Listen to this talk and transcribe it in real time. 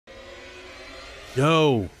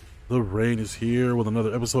Yo, the rain is here with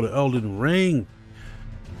another episode of Elden Ring.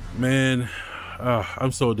 Man,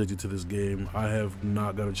 I'm so addicted to this game. I have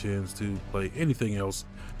not got a chance to play anything else,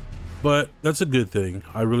 but that's a good thing.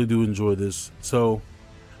 I really do enjoy this. So,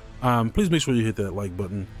 please make sure you hit that like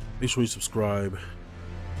button. Make sure you subscribe.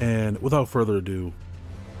 And without further ado,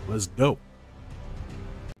 let's go.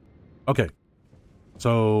 Okay,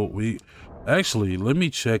 so let me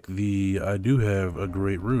check I do have a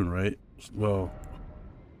great rune, right? Well,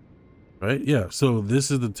 right? Yeah. So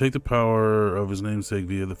this is to take the power of his namesake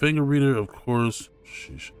via the finger reader, of course.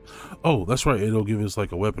 Sheesh. Oh, that's right. It'll give us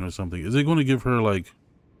like a weapon or something. Is it going to give her like,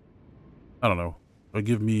 I don't know, or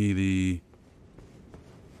give me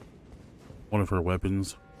one of her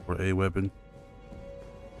weapons or a weapon?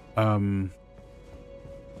 I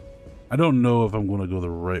don't know if I'm going to go the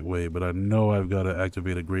right way, but I know I've got to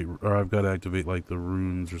activate I've got to activate like the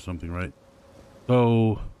runes or something, right?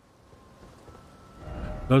 So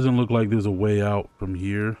doesn't look like there's a way out from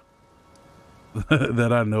here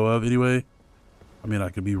that I know of anyway. I mean, I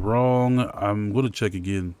could be wrong. I'm going to check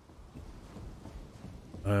again.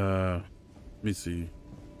 Let me see.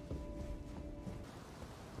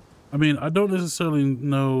 I mean, I don't necessarily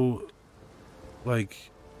know, like,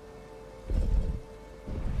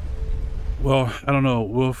 well, I don't know.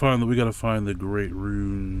 We got to find the great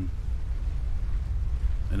rune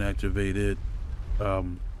and activate it.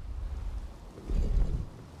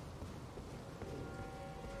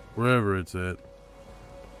 Wherever it's at.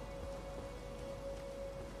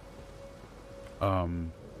 I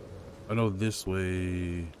know this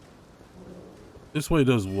way. This way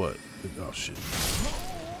does what? Oh shit.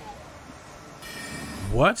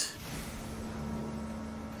 What?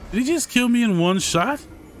 Did he just kill me in one shot?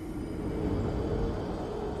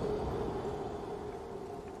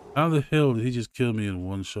 How the hell did he just kill me in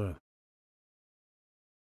one shot?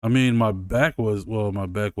 I mean, my back wasn't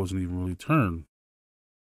even really turned.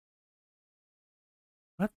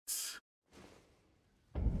 What?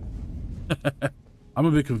 I'm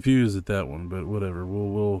a bit confused at that one, but whatever.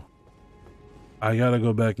 I gotta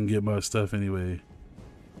go back and get my stuff anyway.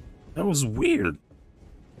 That was weird.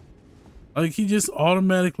 Like, he just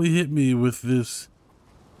automatically hit me with this.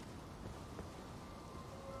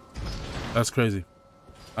 That's crazy.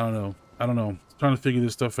 I don't know. Trying to figure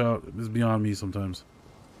this stuff out is beyond me sometimes.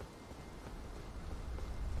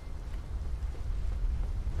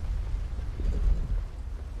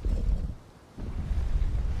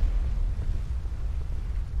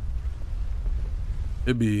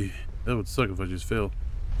 That would suck if I just failed.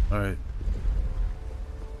 All right.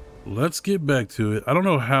 Let's get back to it. I don't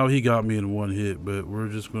know how he got me in one hit, but we're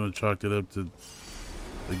just going to chalk it up to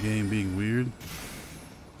the game being weird.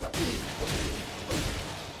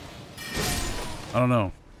 I don't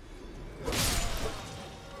know.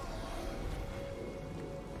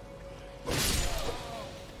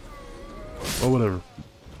 Oh, whatever.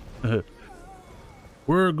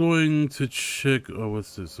 We're going to check. Oh,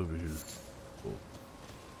 what's this over here? Cool.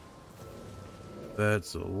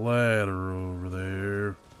 That's a ladder over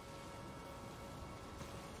there.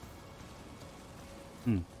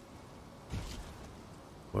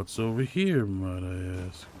 What's over here, might I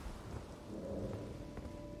ask?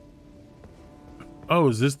 Oh,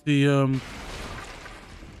 is this the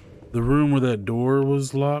room where that door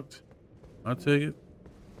was locked? I take it.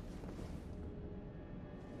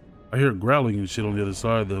 I hear growling and shit on the other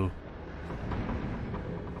side, though.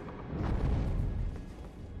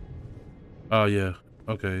 Oh, yeah.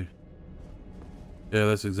 Okay. Yeah,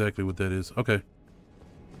 that's exactly what that is. Okay.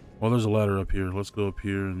 Well, there's a ladder up here. Let's go up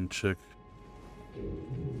here and check.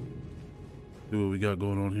 See what we got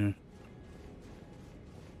going on here.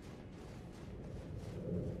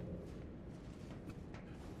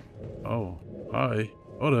 Oh, hi.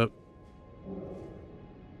 Hold up.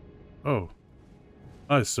 Oh.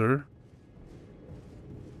 Hi, sir.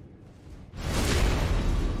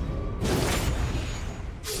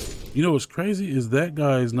 You know what's crazy is that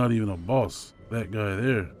guy is not even a boss. That guy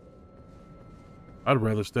there. I'd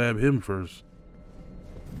rather stab him first.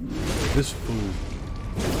 This fool.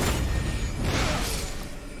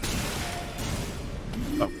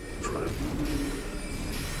 Oh, try.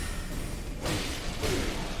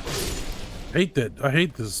 Hate that. I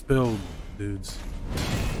hate the spell dudes.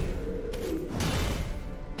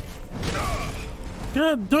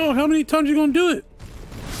 God, dog, how many times you gonna do it?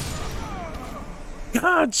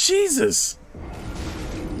 God, Jesus.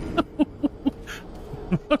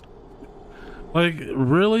 Like,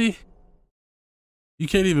 really? You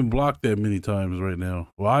can't even block that many times right now.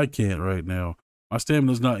 Well, I can't right now. My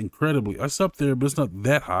stamina's not incredibly. It's up there, but it's not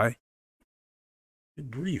that high. Good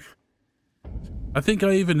grief. I think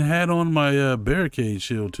I even had on my barricade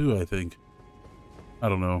shield too, I think. I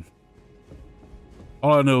don't know.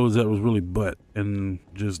 All I know is that it was really butt, and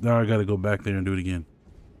just now I gotta go back there and do it again.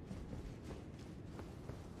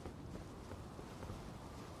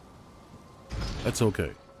 That's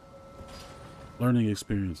okay. Learning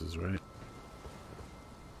experiences, right?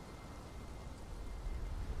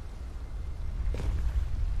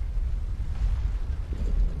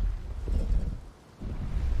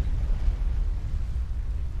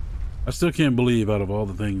 I still can't believe out of all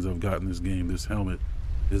the things I've got in this game, this helmet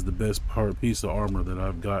is the best piece of armor that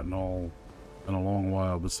I've gotten all in a long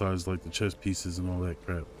while, besides like the chest pieces and all that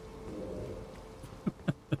crap.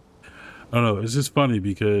 I don't know, it's just funny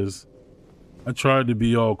because I tried to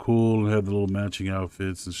be all cool and have the little matching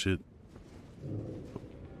outfits and shit.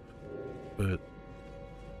 But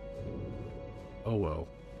oh well.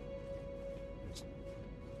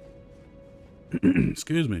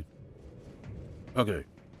 Excuse me. Okay.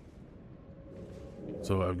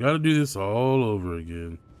 So I've got to do this all over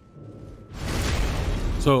again.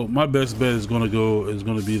 So my best bet is going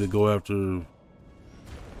to be to go after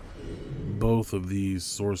both of these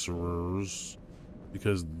sorcerers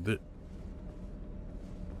because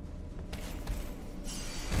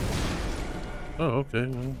oh, okay.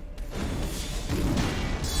 Well,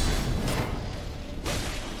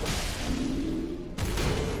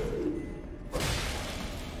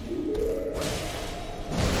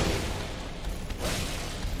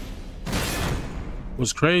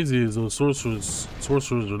 what's crazy is those sorcerers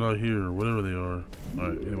are not here, or whatever they are.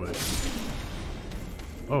 Alright, anyway.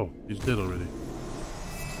 Oh, he's dead already.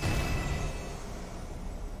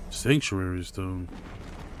 Sanctuary stone.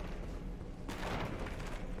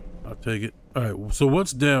 I'll take it. Alright, so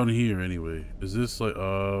what's down here anyway? Is this like,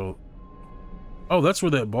 oh, that's where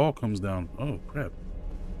that ball comes down. Oh, crap.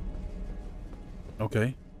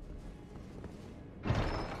 Okay.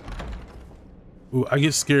 Ooh, I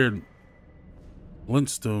get scared.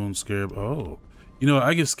 Glintstone scarab. Oh, you know,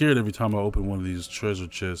 I get scared every time I open one of these treasure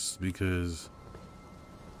chests because,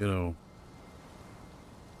 you know,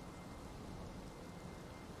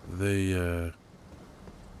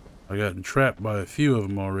 I got trapped by a few of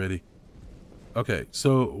them already. Okay,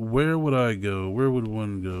 so where would I go? Where would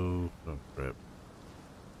one go? Oh, crap.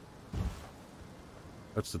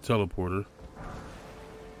 That's the teleporter.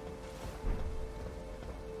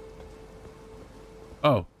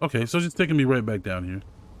 Oh, okay, so it's just taking me right back down here.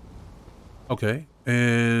 Okay,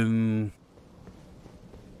 and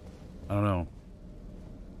I don't know.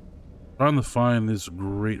 Trying to find this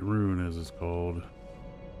great rune, as it's called.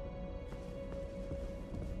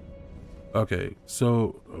 Okay,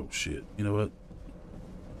 so, oh shit, you know what?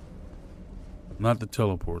 Not the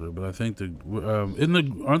teleporter, but I think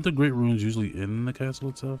aren't the great runes usually in the castle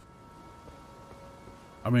itself?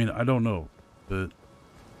 I mean, I don't know, but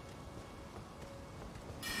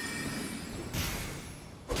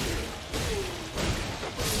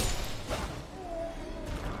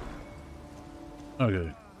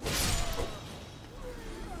okay.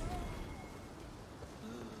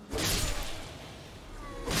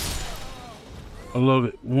 I love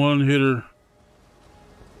it. One hitter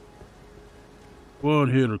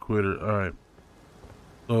quitter. All right.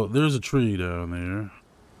 So there's a tree down there.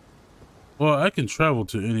 Well, I can travel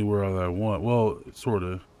to anywhere I want. Well, sort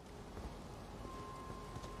of.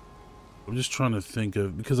 I'm just trying to think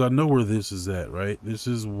of, because I know where this is at, right? This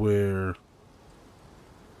is where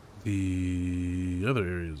the other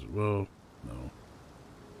areas, well, no.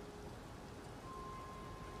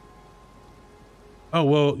 Oh,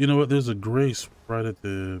 well, you know what? There's a grace right at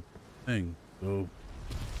the thing, so.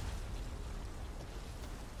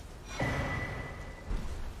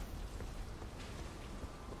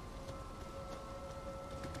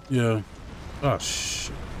 Yeah. Oh,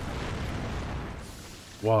 shit.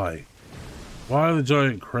 Why? Why are the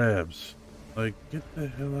giant crabs? Like, get the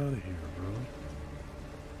hell out of here, bro.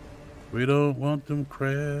 We don't want them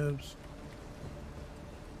crabs.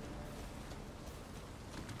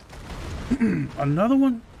 Another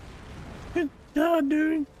one? Good God,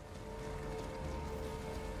 dude.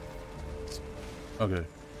 Okay.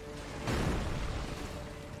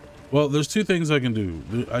 Well, there's two things I can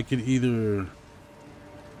do. I can either...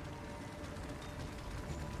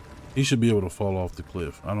 He should be able to fall off the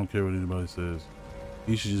cliff. I don't care what anybody says.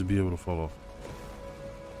 He should just be able to fall off.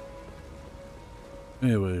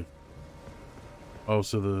 Anyway. Oh,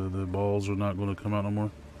 so the balls are not going to come out no more?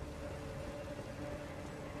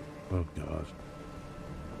 Oh, God.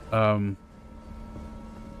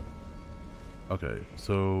 Okay,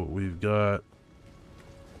 so we've got...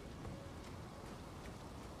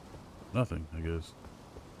 nothing, I guess.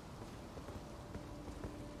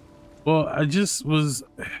 Well, I just was,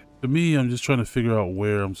 to me, I'm just trying to figure out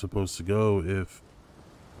where I'm supposed to go if...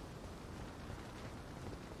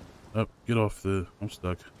 Oh, get off the... I'm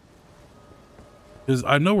stuck. Because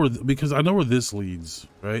I know where this leads,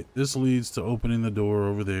 right? This leads to opening the door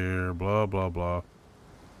over there, blah, blah, blah.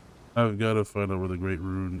 I've got to find out where the Great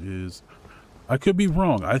Rune is. I could be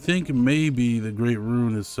wrong. I think maybe the Great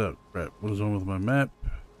Rune is set. Crap, what is wrong with my map?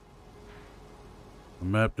 The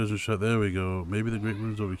map doesn't shut. There we go. Maybe the Great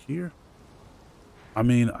Rune's over here? I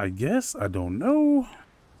mean, I guess. I don't know.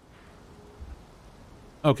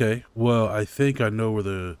 Okay, well, I think I know where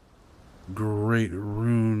the Great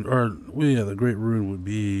Rune, or, well, yeah, the Great Rune would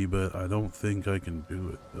be, but I don't think I can do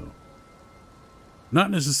it, though. Not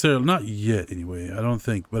necessarily, not yet, anyway, I don't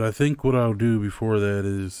think. But I think what I'll do before that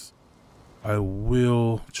is I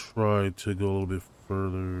will try to go a little bit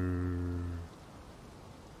further.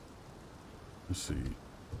 Let's see.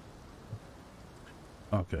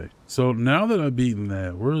 Okay, so now that I've beaten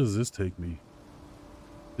that, where does this take me?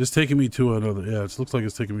 It's taking me to another, yeah, it looks like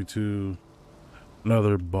it's taking me to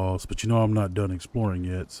another boss, but you know I'm not done exploring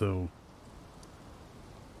yet, so...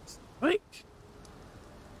 Like...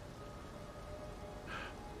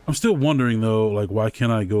 I'm still wondering, though, like, why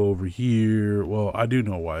can't I go over here? Well, I do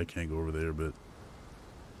know why I can't go over there, but...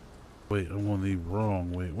 Wait, I'm on the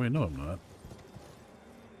wrong way. Wait, no, I'm not.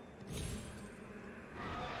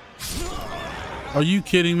 Are you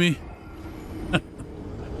kidding me?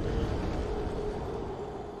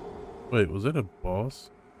 Wait, was that a boss?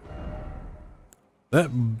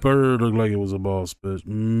 That bird looked like it was a boss, but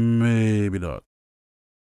maybe not.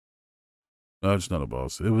 No, it's not a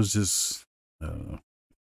boss. It was just... I don't know.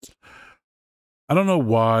 I don't know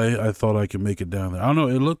why I thought I could make it down there. I don't know.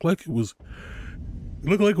 It looked like it was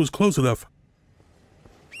close enough.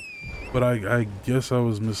 But I guess I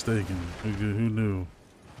was mistaken. Who knew?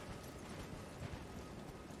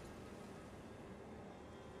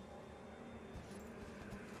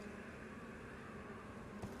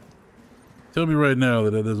 Tell me right now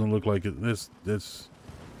that doesn't look like it. That's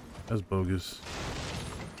bogus.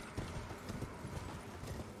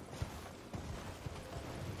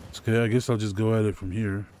 Okay, I guess I'll just go at it from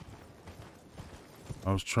here.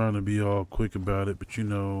 I was trying to be all quick about it, but you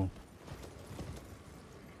know.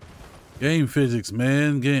 Game physics,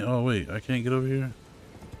 man. Oh, wait. I can't get over here?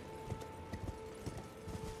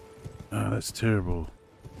 Ah, that's terrible.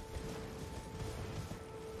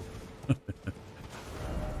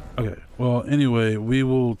 Okay, well, anyway, we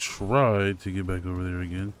will try to get back over there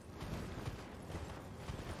again.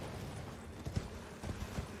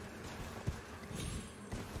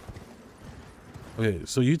 Okay,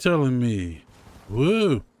 so you telling me,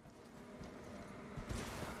 whoa,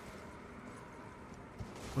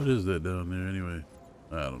 what is that down there anyway?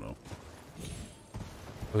 I don't know.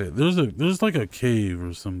 Okay, there's like a cave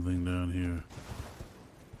or something down here,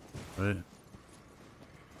 right?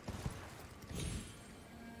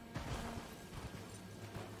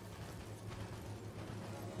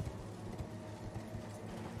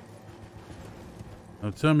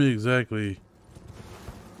 Now tell me exactly.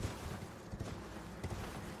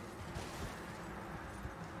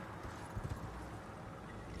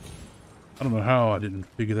 I don't know how I didn't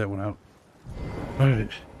figure that one out. All right,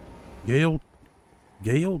 Gale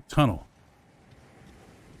Tunnel.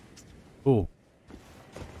 Cool.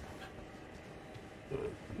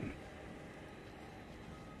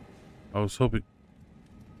 I was hoping.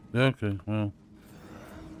 Yeah, okay, well.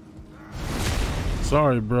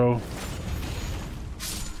 Sorry, bro.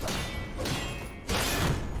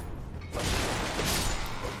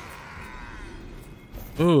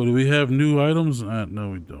 Oh, do we have new items? No,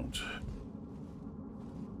 we don't.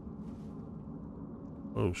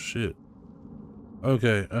 Oh shit.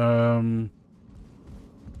 Okay,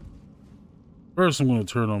 first I'm gonna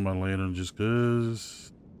turn on my lantern just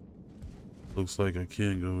cause looks like I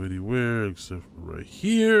can't go anywhere except for right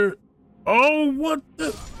here. Oh, what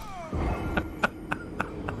the?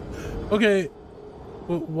 Okay,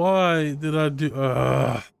 but why did I do?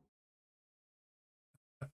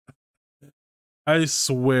 I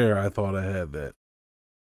swear I thought I had that.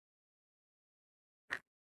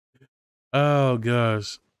 Oh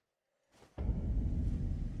gosh.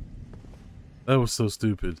 That was so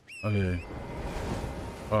stupid. Okay.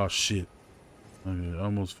 Oh shit. Okay, I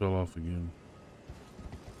almost fell off again.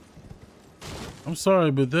 I'm sorry,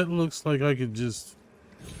 but that looks like I could just...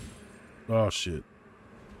 Oh shit.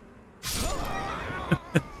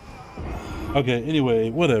 Okay, anyway,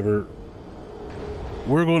 whatever.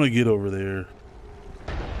 We're gonna get over there.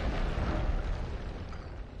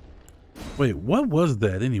 Wait, what was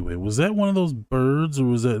that anyway? Was that one of those birds or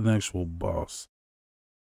was that an actual boss?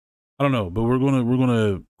 I don't know, but we're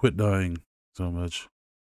gonna quit dying so much.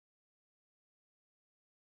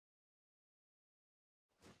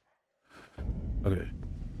 Okay.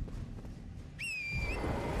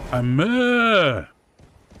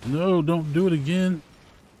 No, don't do it again.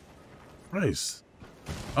 Christ.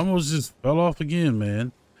 I almost just fell off again,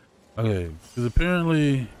 man. Okay, because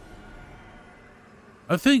apparently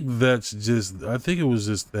I think it was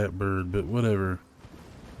just that bird, but whatever.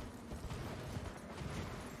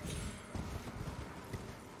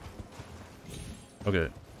 Okay,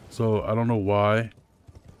 so I don't know why,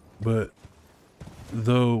 but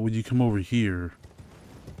though when you come over here,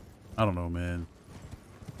 I don't know, man.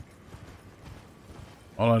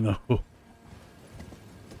 All I know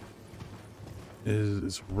is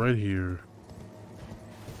it's right here.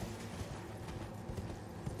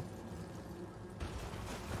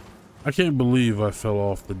 I can't believe I fell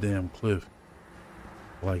off the damn cliff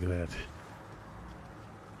like that.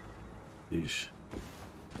 Yeesh.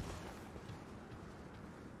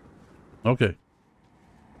 Okay.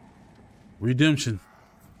 Redemption.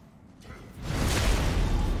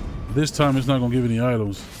 This time it's not gonna give any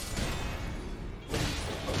items.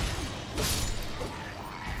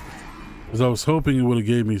 Because I was hoping it would have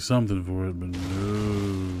gave me something for it, but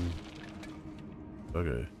no.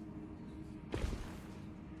 Okay.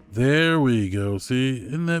 There we go. See?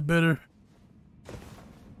 Isn't that better?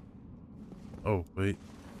 Oh, wait.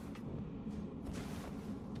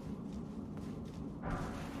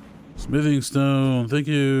 Smithing stone. Thank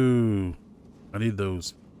you. I need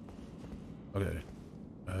those. Okay.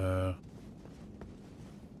 Oh.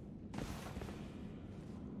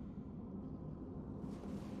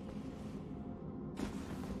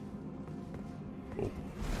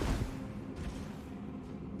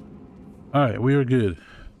 All right, we are good.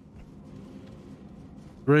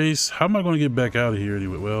 Grace, how am I going to get back out of here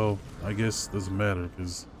anyway? Well, I guess it doesn't matter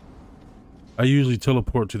because I usually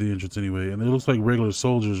teleport to the entrance anyway, and it looks like regular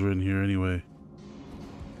soldiers are in here anyway.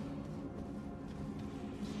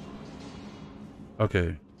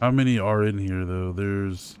 Okay, how many are in here though?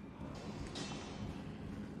 There's...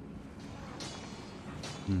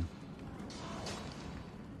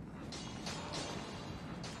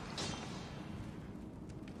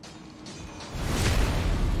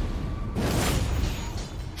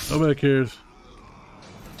 Nobody cares.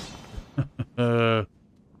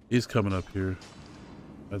 He's coming up here.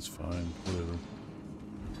 That's fine. Whatever.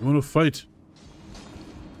 You want to fight?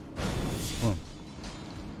 Come on.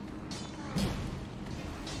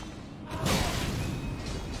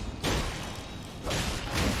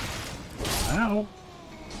 Ow.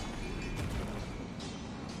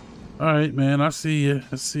 All right, man. I see you.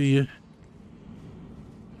 I see you.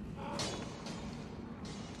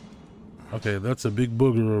 Okay, that's a big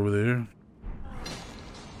booger over there.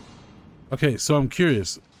 Okay, so I'm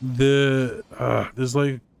curious. There's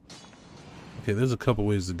like... Okay, there's a couple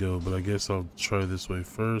ways to go, but I guess I'll try this way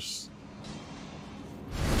first.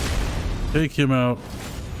 Take him out.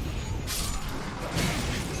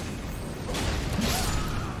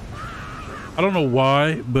 I don't know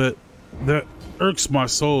why, but that irks my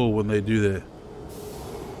soul when they do that.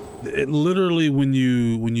 It literally, when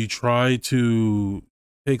you try to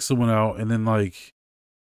take someone out and then like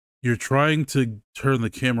you're trying to turn the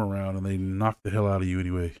camera around and they knock the hell out of you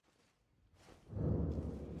anyway.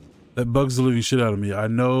 That bugs the living shit out of me. I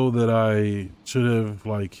know that I should have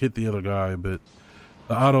like hit the other guy, but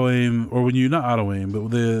the auto aim, or when you not auto aim,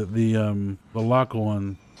 but the lock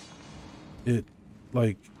on, it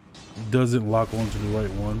like doesn't lock on to the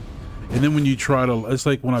right one. And then when you try to, it's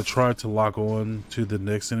like when I try to lock on to the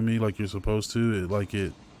next enemy like you're supposed to,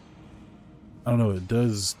 I don't know, it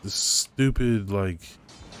does the stupid, like,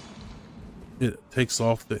 it takes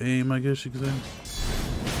off the aim, I guess you could say.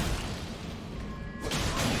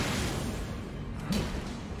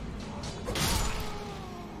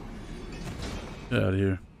 Get out of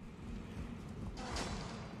here.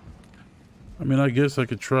 I mean, I guess I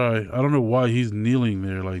could try. I don't know why he's kneeling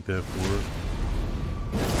there like that for.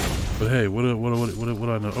 But hey, what I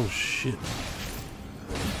know? Oh shit.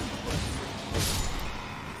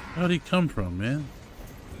 How'd he come from, man?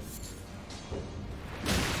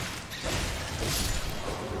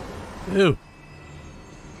 Ew.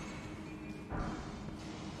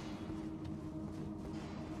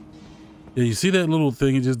 Yeah, you see that little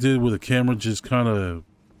thing it just did where the camera just kind of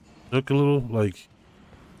took a little? Like,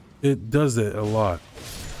 it does that a lot.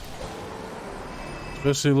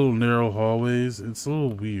 Especially little narrow hallways. It's a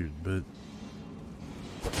little weird, but...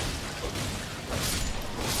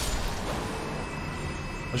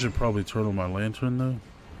 I should probably turn on my lantern, though.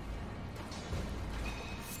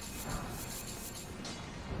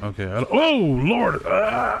 Okay, oh, Lord!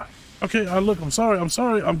 Ah! Okay, look, I'm sorry,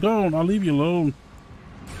 I'm gone. I'll leave you alone.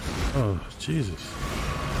 Oh, Jesus.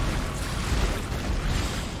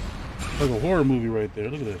 Like a horror movie right there.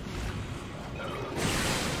 Look at that.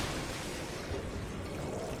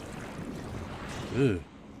 Ew.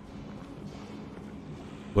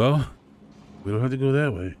 Well, we don't have to go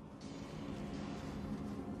that way.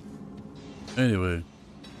 Anyway,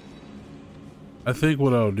 I think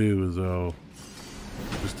what I'll do is I'll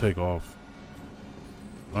just take off.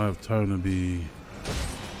 I don't have time to be...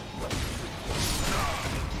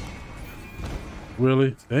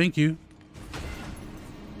 Really? Thank you.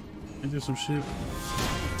 Ain't there some shit?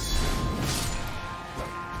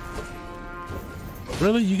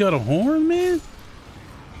 Really? You got a horn, man?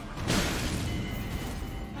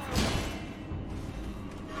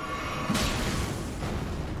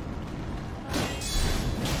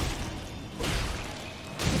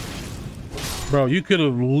 Bro, you could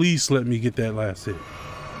have at least let me get that last hit.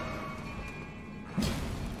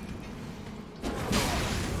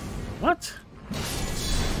 What?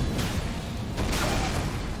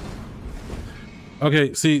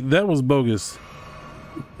 Okay, see, that was bogus.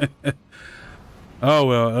 Oh,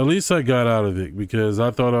 well, at least I got out of it because I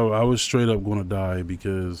thought I was straight up going to die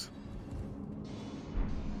because...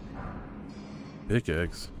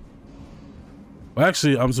 Pickaxe. Well,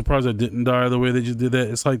 actually, I'm surprised I didn't die the way they just did that.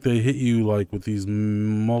 It's like they hit you like with these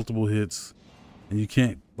multiple hits and you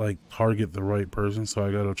can't like target the right person. So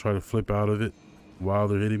I got to try to flip out of it while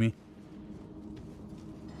they're hitting me.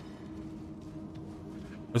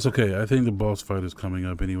 That's okay. I think the boss fight is coming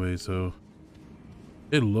up anyway, so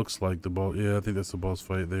it looks like the boss. Yeah, I think that's the boss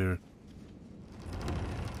fight there.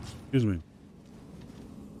 Excuse me.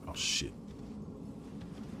 Oh shit.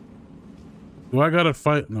 Do I gotta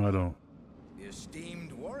fight? No, I don't. The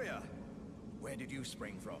esteemed warrior. Where did you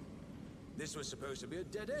spring from? This was supposed to be a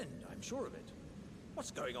dead end, I'm sure of it.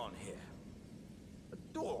 What's going on here? A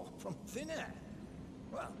door from thin air.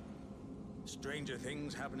 Well, stranger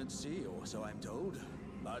things happen at sea, or so I'm told.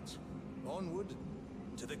 But onward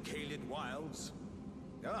to the Kaled wilds.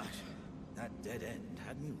 Gosh, that dead end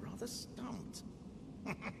had me rather stumped.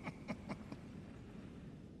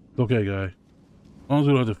 Okay, guy. As long as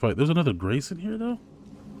we don't have to fight. There's another Grace in here, though?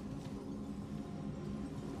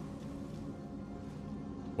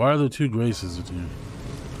 Why are there two Graces in here?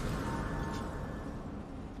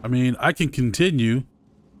 I mean, I can continue.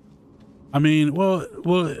 I mean, well,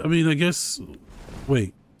 I mean, I guess...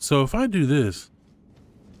 Wait, so if I do this...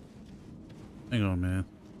 Hang on, man.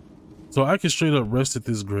 So I can straight up rest at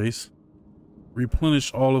this Grace,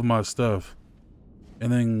 replenish all of my stuff, and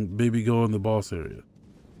then maybe go in the boss area.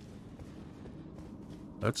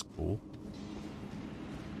 That's cool.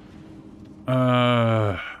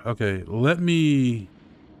 Okay, let me...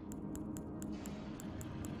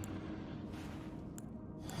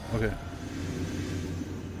 Okay.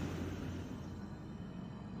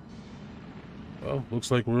 Well, looks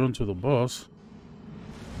like we're onto the boss.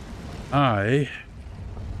 I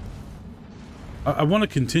want to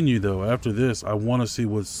continue though. After this, I want to see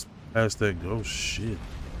what's past that. Oh shit!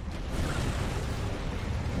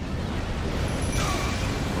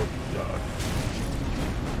 Oh god!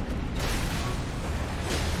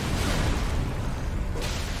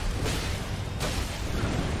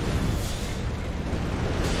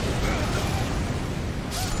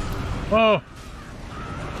 Oh!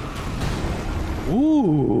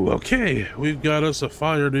 Ooh, okay. We've got us a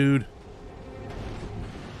fire dude.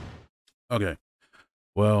 Okay.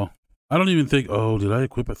 Well, I don't even think... Oh, did I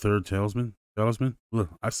equip a third talisman? Ugh,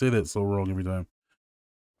 I say that so wrong every time.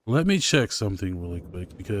 Let me check something really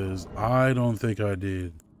quick because I don't think I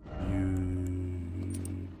did.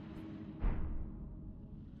 You...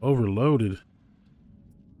 Overloaded.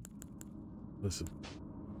 Listen.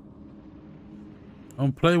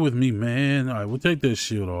 Don't play with me, man. All right, we'll take this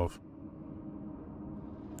shield off.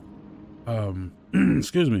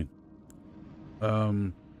 Excuse me. I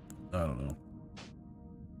don't know.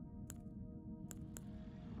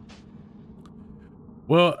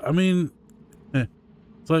 Well, I mean,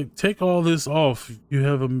 it's like, take all this off. You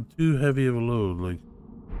have too heavy of a load. Like,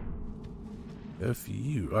 F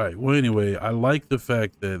you. All right. Well, anyway, I like the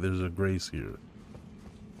fact that there's a Grace here.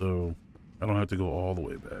 So I don't have to go all the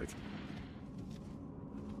way back.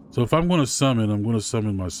 So if I'm going to summon, I'm going to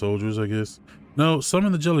summon my soldiers, I guess. No,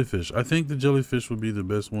 summon the jellyfish. I think the jellyfish would be the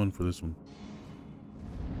best one for this one.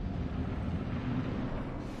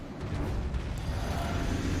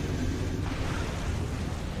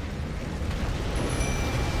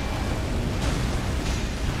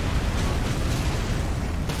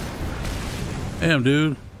 Damn,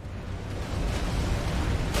 dude.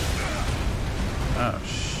 Ah,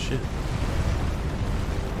 shit.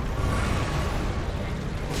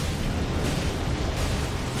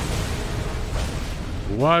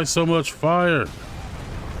 Why so much fire?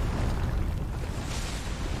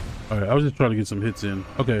 All right, I was just trying to get some hits in.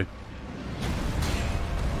 Okay.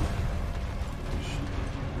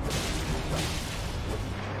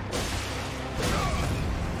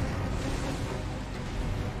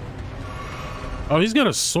 Oh, he's got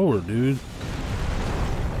a sword, dude.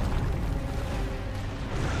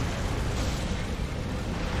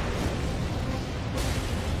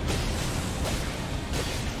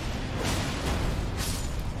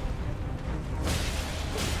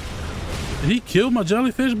 Did he kill my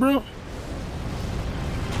jellyfish, bro?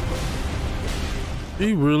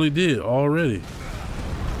 He really did already.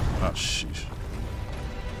 Oh, sheesh.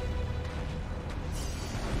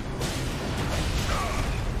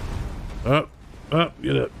 Up, up,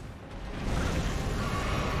 get up.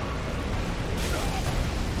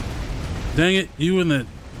 Dang it, you and that.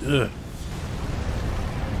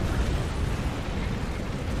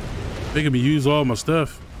 Making me use all my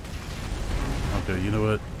stuff. Okay, you know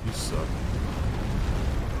what? You suck.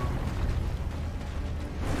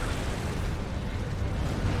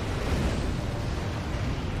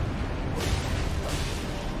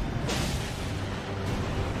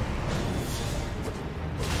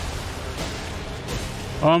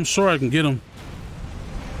 Oh, I'm sure I can get him.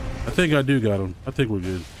 I think I do got him. I think we're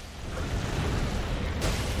good.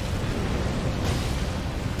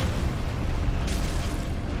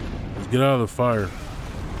 Let's get out of the fire.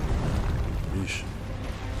 Yeesh.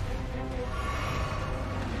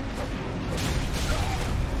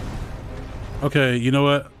 Okay, you know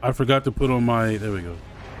what? I forgot to put on my... There we go.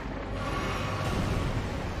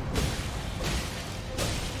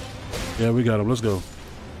 Yeah, we got him. Let's go.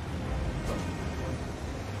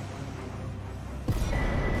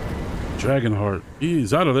 Dragonheart.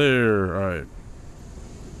 He's out of there. All right.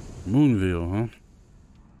 Moonville,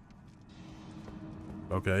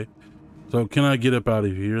 huh? Okay. So can I get up out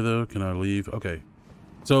of here, though? Can I leave? Okay.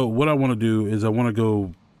 So what I want to do is I want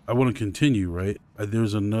to continue, right?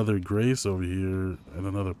 There's another grace over here and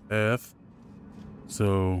another path.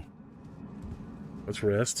 So let's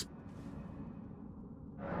rest.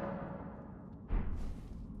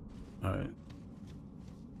 All right.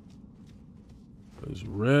 Let's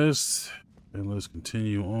rest and let's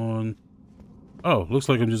continue on. Oh, looks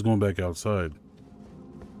like I'm just going back outside.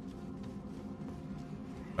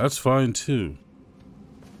 That's fine too.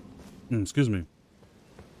 Excuse me.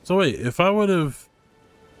 So wait, if I would have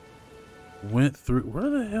went through,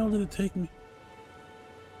 where the hell did it take me?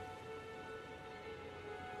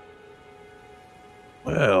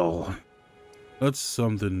 Well, that's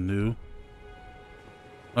something new.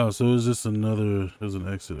 Oh, so is this another, there's an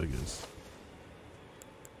exit, I guess.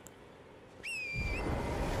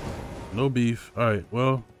 No beef. All right,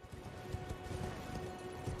 well.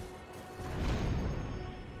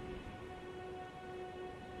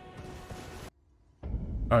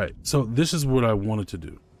 All right, so this is what I wanted to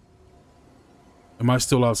do. Am I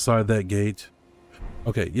still outside that gate?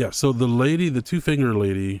 Okay, yeah, so the lady, the two-finger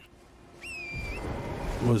lady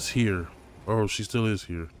was here. Oh, she still is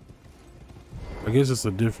here. I guess it's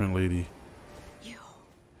a different lady.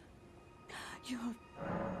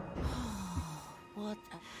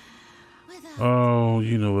 Oh,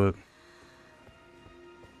 you know what?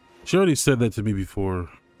 She already said that to me before.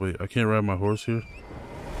 Wait, I can't ride my horse here?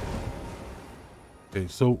 Okay,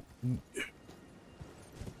 so...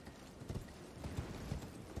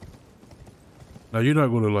 Now you're not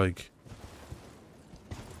going to like...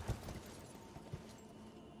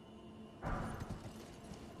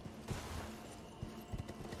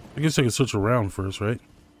 I guess I can switch around first, right?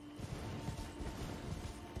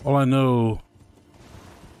 All I know...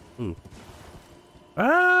 Ooh.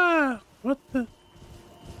 Ah! What the...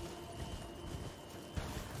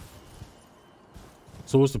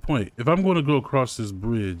 So what's the point? If I'm going to go across this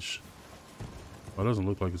bridge... Oh, it doesn't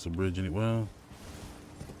look like it's a bridge anyway. Well,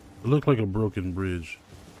 it looked like a broken bridge.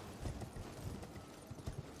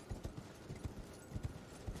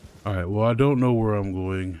 Alright, well, I don't know where I'm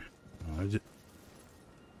going.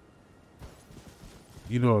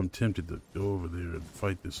 You know, I'm tempted to go over there and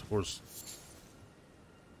fight this horse.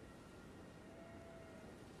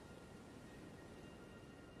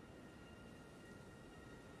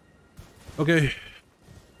 Okay.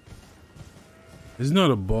 He's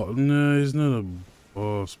not a boss. No, he's not a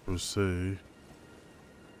boss per se.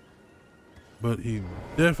 But he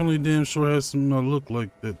definitely damn sure has some look like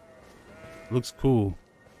that. Looks cool.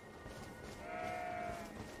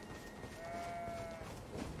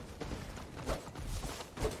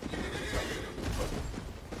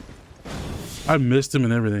 I missed him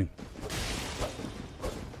and everything.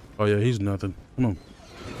 Oh yeah, he's nothing. Come on.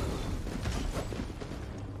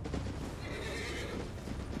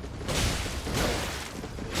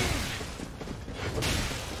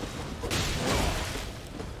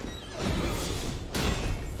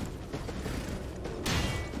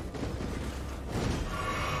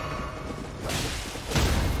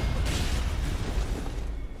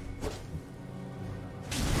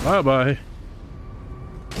 Bye-bye.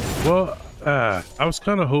 Well, I was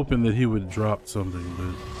kind of hoping that he would drop something,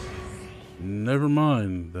 but never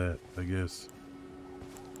mind that, I guess.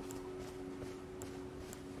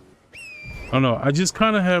 I don't know. I just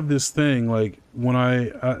kind of have this thing, like, when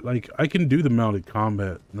I can do the mounted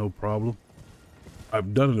combat, no problem.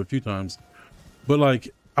 I've done it a few times. But, like,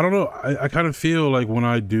 I don't know. I kind of feel like when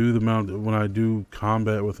I do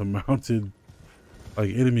combat with a mounted, like,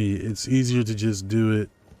 enemy, it's easier to just do it,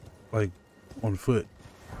 like, on foot.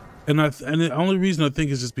 And the only reason I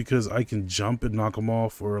think is just because I can jump and knock them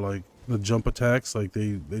off, or like the jump attacks, like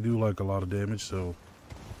they do like a lot of damage. So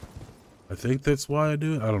I think that's why I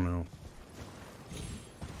do it. I don't know.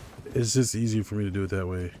 It's just easier for me to do it that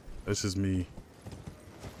way. That's just me.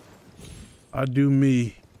 I do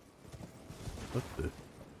me. What the?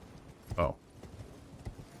 Oh.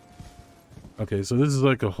 Okay, so this is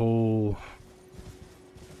like a whole.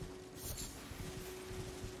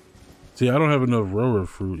 See, I don't have enough rower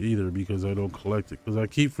fruit either because I don't collect it, because I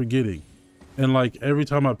keep forgetting. And like every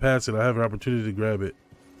time I pass it, I have an opportunity to grab it,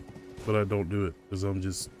 but I don't do it because I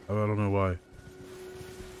don't know why.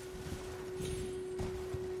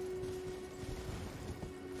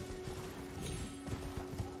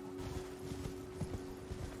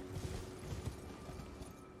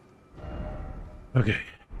 Okay,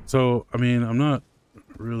 so I mean, I'm not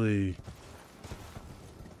really.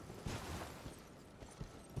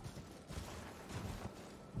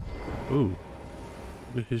 Ooh,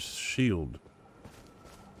 look at his shield.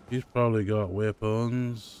 He's probably got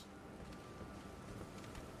weapons.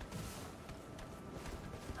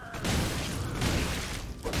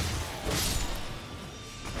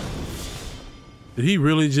 Did he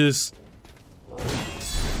really just...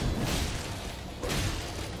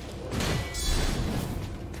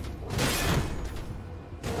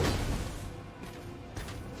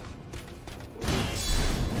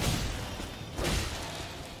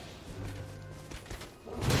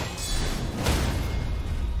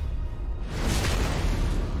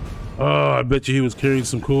 Oh, I bet you he was carrying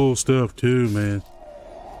some cool stuff too, man.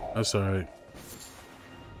 That's alright.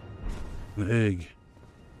 An egg.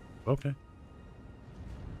 Okay.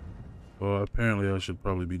 Well, apparently I should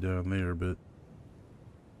probably be down there, but...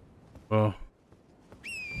 Well...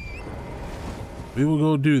 we will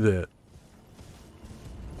go do that.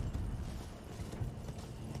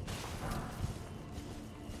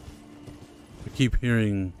 I keep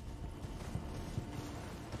hearing...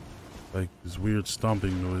 like this weird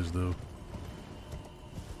stomping noise, though.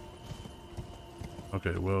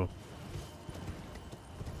 Okay, well...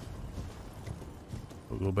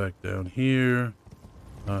 we'll go back down here.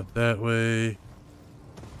 Not that way.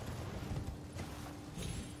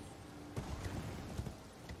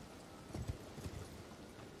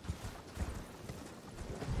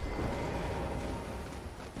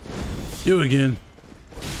 You again.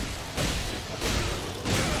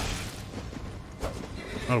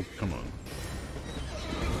 Oh, come on.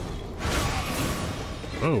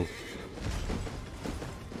 Oh.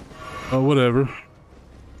 Oh, whatever.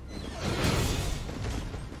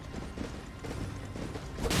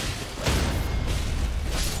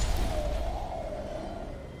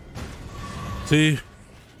 See?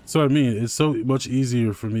 So I mean, it's so much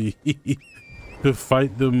easier for me to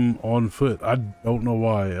fight them on foot. I don't know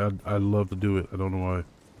why. I love to do it. I don't know why.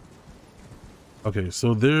 Okay,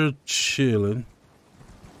 so they're chilling.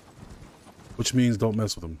 Which means don't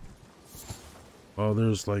mess with them. Well,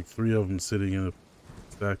 there's like 3 of them sitting in a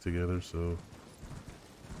stack together, so...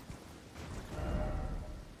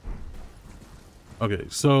 Okay,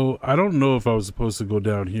 so I don't know if I was supposed to go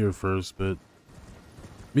down here first, but...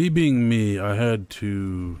 me being me, I had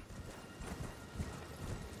to...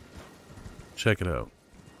 check it out.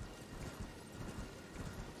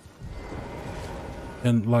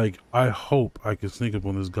 And, like, I hope I can sneak up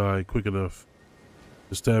on this guy quick enough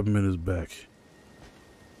to stab him in his back.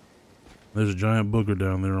 There's a giant booger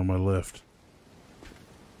down there on my left.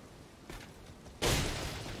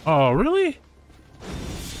 Oh, really?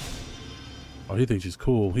 Oh, he thinks he's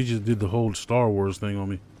cool. He just did the whole Star Wars thing on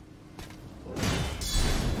me.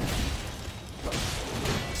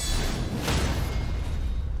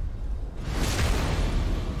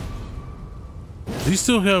 Does he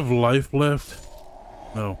still have life left?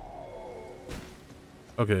 No.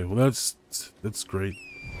 Okay, well that's great.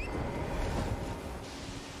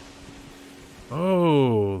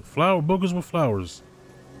 Oh, flower boogers with flowers.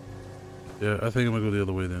 Yeah, I think I'm gonna go the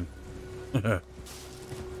other way then.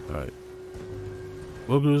 Alright.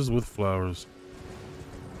 Boogers with flowers.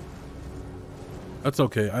 That's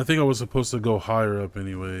okay. I think I was supposed to go higher up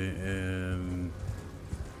anyway, and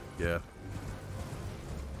yeah.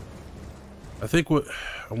 I think what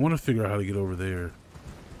I want to figure out how to get over there,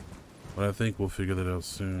 but I think we'll figure that out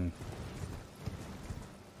soon.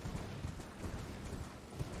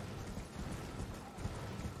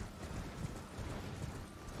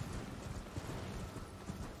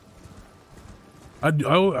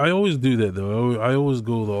 I always do that though. I always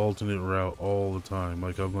go the alternate route all the time.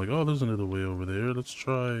 Like I'm like, oh, there's another way over there. Let's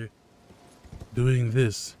try doing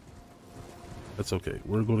this. That's okay.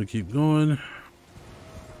 We're going to keep going.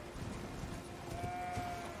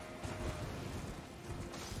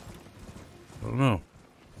 I don't know.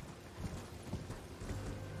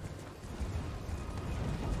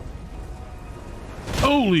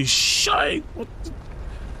 Holy shit! What the?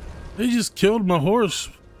 They just killed my horse.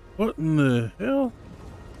 What in the hell?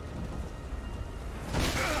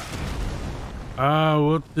 Ah,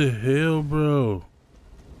 what the hell, bro?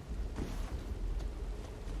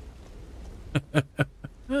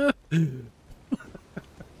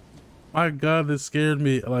 My God, that scared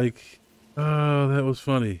me. Like, oh, that was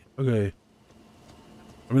funny. Okay.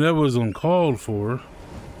 I mean, that was uncalled for.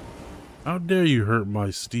 How dare you hurt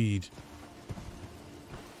my steed?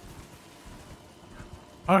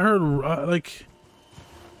 I heard, like...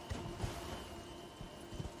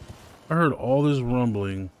 I heard all this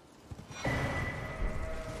rumbling.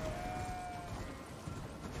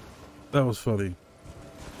 That was funny.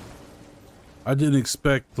 I didn't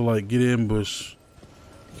expect to like get ambushed.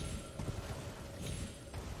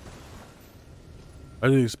 I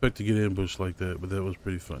didn't expect to get ambushed like that, but that was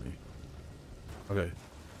pretty funny. Okay.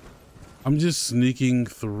 I'm just sneaking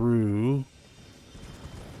through.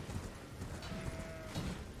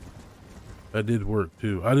 That did work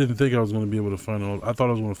too. I didn't think I was going to be able to find all. I thought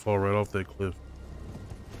I was going to fall right off that cliff.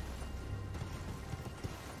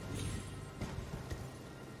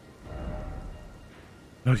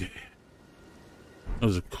 Okay.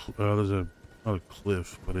 There's a not a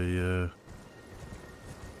cliff, but a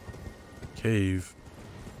cave,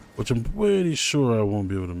 which I'm pretty sure I won't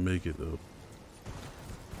be able to make it though.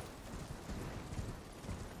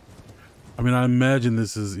 I mean, I imagine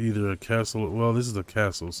this is either a castle. Well, this is a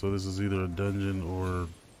castle, so this is either a dungeon or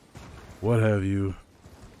what have you.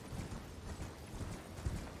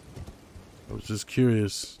 I was just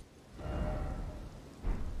curious.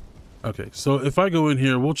 Okay, so if I go in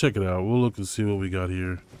here, we'll check it out. We'll look and see what we got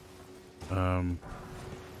here.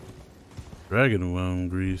 Dragon wound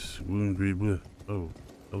grease, bleh. Oh,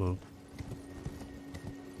 hello.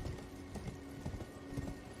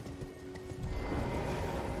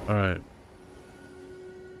 All right.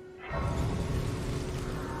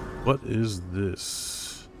 What is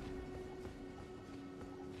this?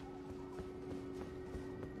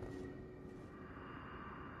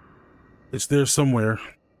 It's there somewhere.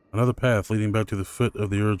 Another path leading back to the foot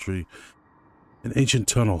of the Erd tree. An ancient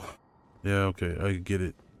tunnel. Yeah, okay, I get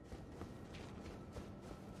it.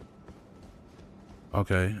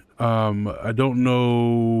 Okay. I don't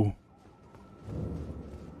know.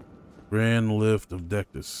 Grand Lift of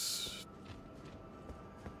Dectus.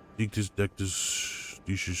 Dectus.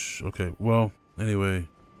 Okay, well, anyway.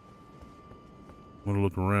 I'm gonna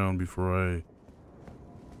look around before I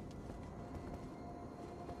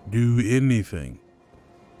do anything.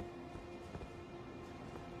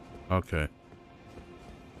 Okay.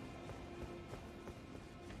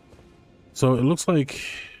 So it looks like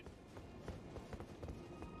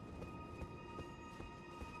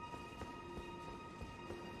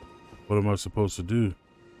what am I supposed to do?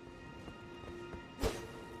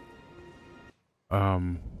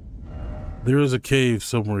 There is a cave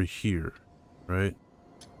somewhere here, right?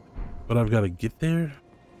 But I've got to get there.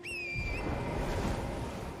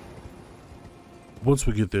 Once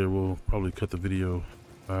we get there, we'll probably cut the video.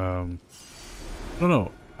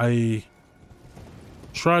 No, I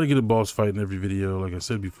try to get a boss fight in every video, like I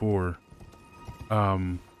said before.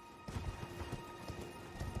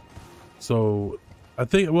 So I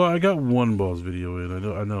think, well, I got one boss video in.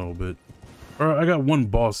 I know, but or I got one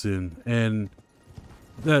boss in, and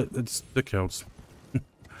that counts.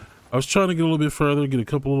 I was trying to get a little bit further, get a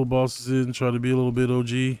couple little bosses in, try to be a little bit OG,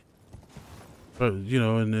 you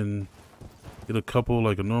know, and then get a couple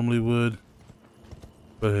like I normally would.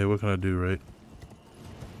 But hey, what can I do, right?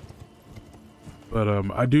 But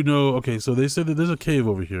I do know. Okay, so they said that there's a cave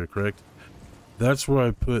over here, correct? That's where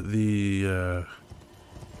I put the.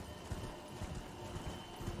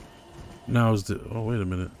 Now is the. Oh, wait a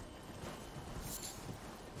minute.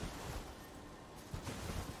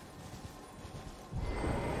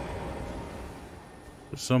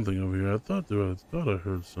 There's something over here. I thought I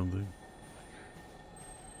heard something.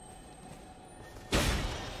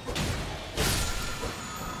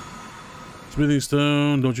 Smithing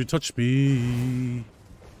stone, don't you touch me.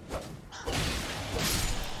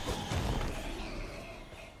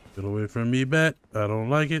 Get away from me, bat. I don't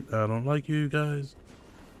like it. I don't like you guys.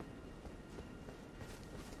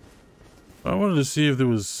 I wanted to see if there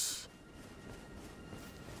was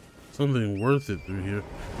something worth it through here.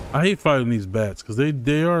 I hate fighting these bats because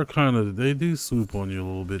they are kind of, they do swoop on you a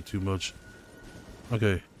little bit too much.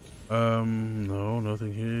 Okay. No,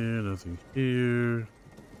 nothing here, nothing here.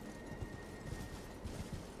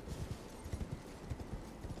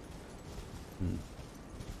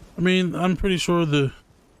 I mean, I'm pretty sure the...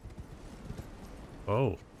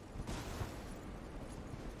 Oh.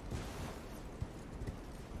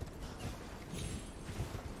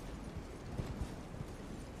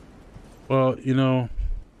 Well, you know,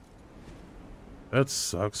 that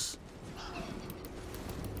sucks.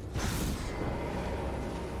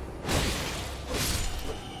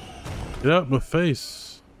 Get out my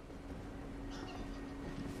face.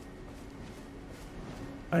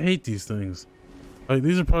 I hate these things. Like,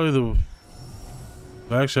 these are probably the...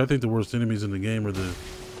 Actually, I think the worst enemies in the game are the...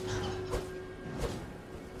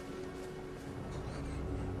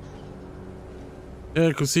 Yeah,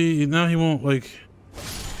 because see, now he won't, like...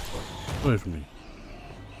 Away from me.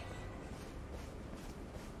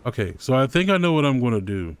 Okay, so I think I know what I'm going to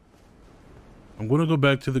do. I'm going to go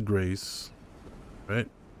back to the Grace. Right?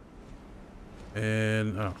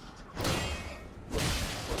 And... Oh.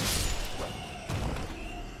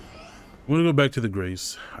 I'm going to go back to the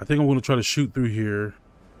Grace. I think I'm going to try to shoot through here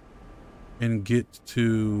and get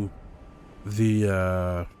to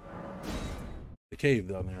the cave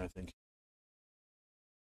down there, I think.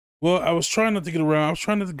 Well, I was trying not to get around. I was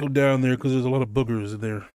trying not to go down there because there's a lot of boogers in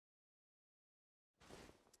there.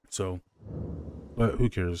 So, but who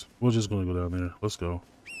cares? We're just going to go down there. Let's go.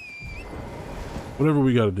 Whatever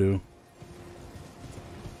we got to do.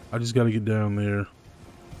 I just got to get down there.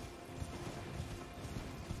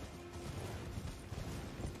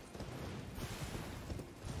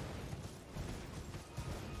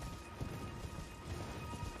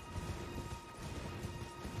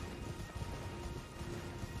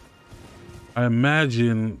 I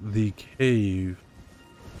imagine the cave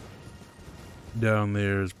down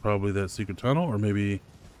there is probably that secret tunnel, or maybe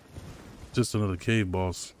just another cave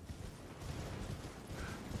boss.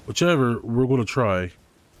 Whichever, we're going to try.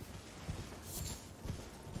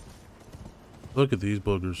 Look at these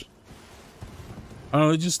boogers. I don't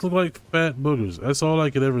know, they just look like fat boogers. That's all I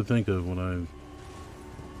could ever think of when I... And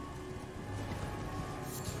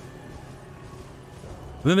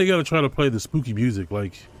then they got to try to play the spooky music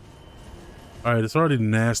like... Alright, it's already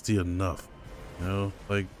nasty enough. You know,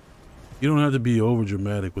 like, you don't have to be over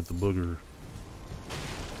dramatic with the booger.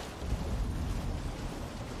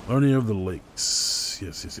 Learning of the Lakes.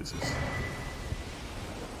 Yes, yes, yes, yes.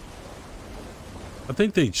 I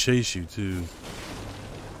think they chase you too.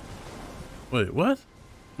 Wait, what?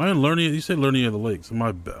 Am I learning? You said learning of the lakes. Am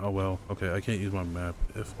I? Oh well. Okay, I can't use my map.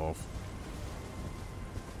 F off.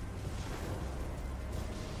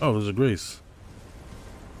 Oh, there's a Grace.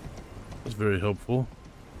 That's very helpful.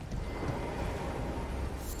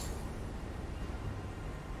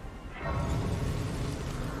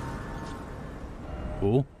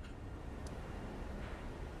 Cool.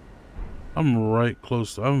 I'm right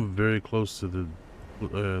close. I'm very close to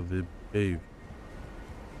the cave.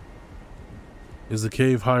 Is the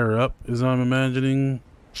cave higher up, as I'm imagining?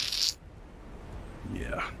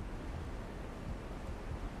 Yeah.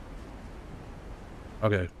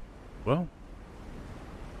 Okay. Well,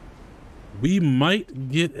 we might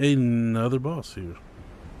get another boss here.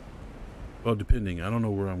 Well, depending. I don't know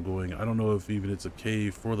where I'm going. I don't know if even it's a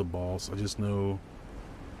cave for the boss. I just know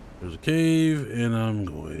there's a cave and I'm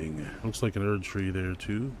going. Looks like an Erd tree there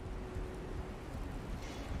too.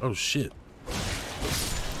 Oh shit.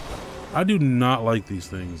 I do not like these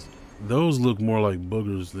things. Those look more like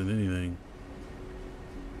boogers than anything.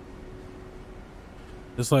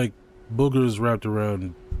 It's like boogers wrapped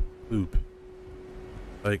around poop.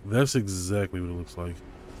 Like, that's exactly what it looks like.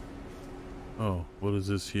 Oh, what is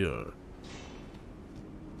this here?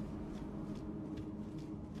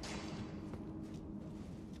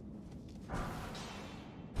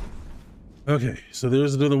 Okay, so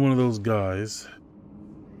there's another one of those guys.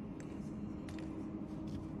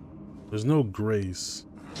 There's no Grace.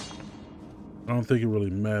 I don't think it really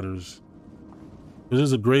matters.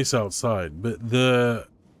 There's a Grace outside, but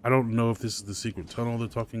I don't know if this is the secret tunnel they're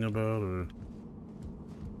talking about or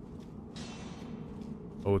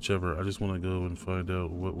whichever. I just want to go and find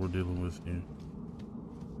out what we're dealing with here.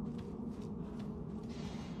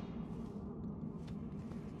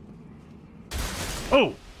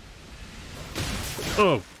 Oh!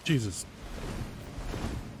 Oh, Jesus.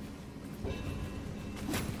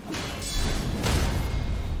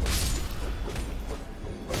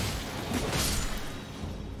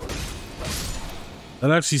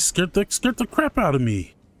 That actually scared the crap out of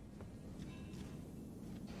me.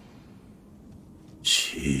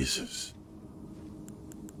 Jesus.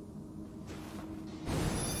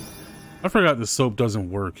 I forgot the soap doesn't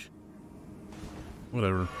work.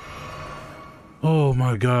 Whatever. Oh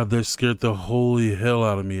my god, that scared the holy hell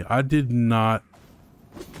out of me. I did not...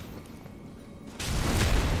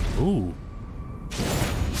 Ooh.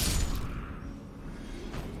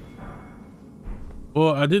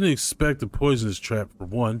 Well, I didn't expect a poisonous trap for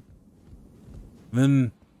one.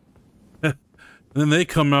 Then they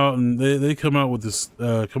come out and they come out with this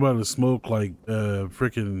come out of the smoke like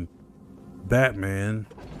freaking Batman.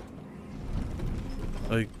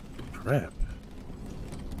 Like crap.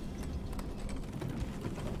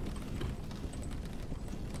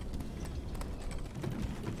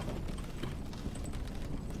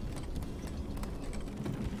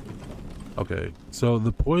 Okay, so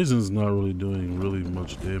the poison's not really doing really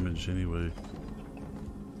much damage anyway.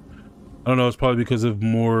 I don't know, it's probably because of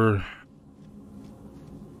more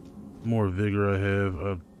vigor I have.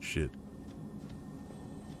 Oh, shit.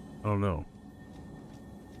 I don't know.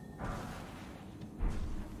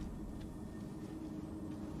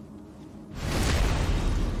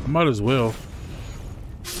 I might as well.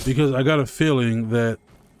 Because I got a feeling that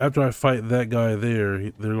after I fight that guy there,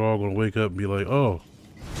 they're all going to wake up and be like, oh.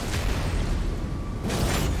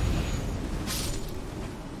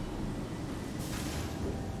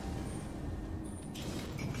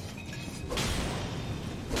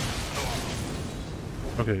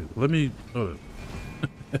 Okay, let me... hold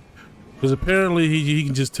it. Because apparently he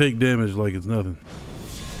can just take damage like it's nothing.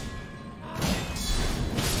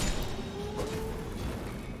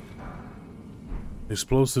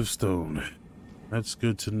 Explosive stone. That's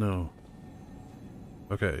good to know.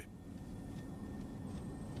 Okay.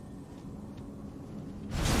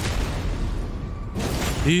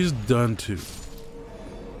 He's done too.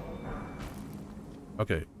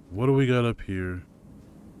 Okay, what do we got up here?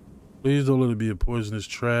 Please don't let it be a poisonous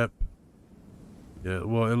trap. Yeah,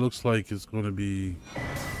 well, it looks like it's going to be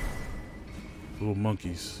little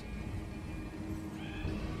monkeys.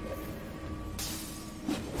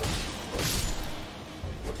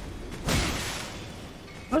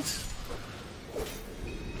 What?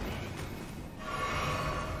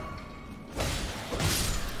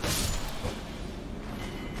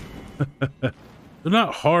 They're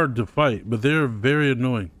not hard to fight, but they're very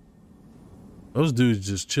annoying. Those dudes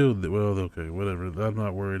just chilled. Well, okay, whatever. I'm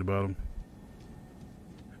not worried about them.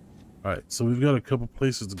 Alright, so we've got a couple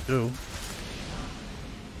places to go.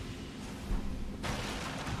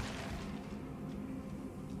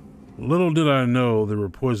 Little did I know there were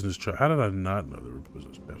poisonous traps. How did I not know there were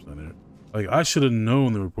poisonous traps down there? Like, I should have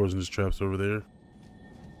known there were poisonous traps over there.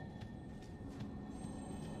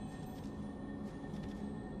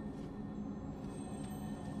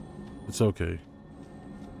 It's okay.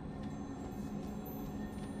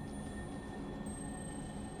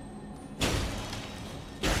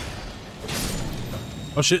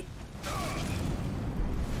 Oh shit.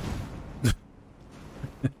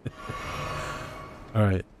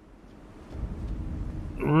 Alright.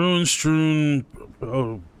 Ruin strewn.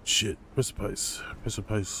 Oh shit. Precipice.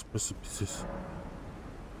 Precipices.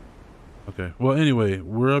 Okay. Well, anyway,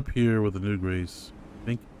 we're up here with the new grace.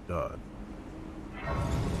 Thank God.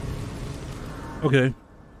 Okay.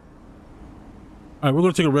 Alright, we're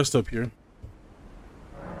gonna take a rest up here.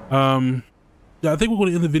 Yeah, I think we're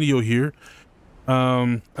gonna end the video here.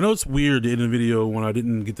 I know it's weird to end a video when I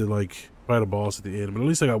didn't get to like fight a boss at the end, but at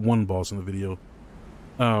least I got one boss in the video.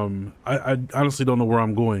 I honestly don't know where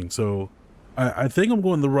I'm going, so I think I'm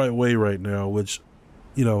going the right way right now, which,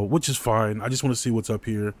 you know, which is fine. I just want to see what's up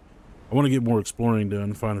here. I want to get more exploring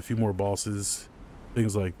done, find a few more bosses,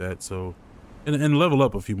 things like that. So, and level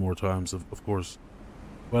up a few more times, of course.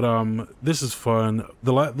 But this is fun.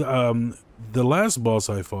 The last boss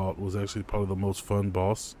I fought was actually probably the most fun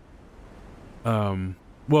boss.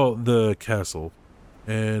 Well, the castle,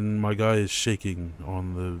 and my guy is shaking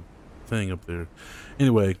on the thing up there.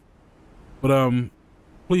 Anyway, but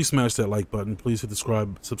please smash that like button. Please hit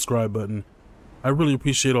the subscribe button. I really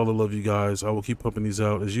appreciate all the love, you guys. I will keep pumping these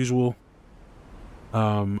out as usual.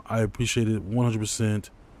 I appreciate it 100%.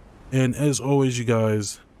 And as always, you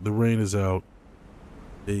guys, the rain is out.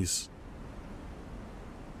 Peace.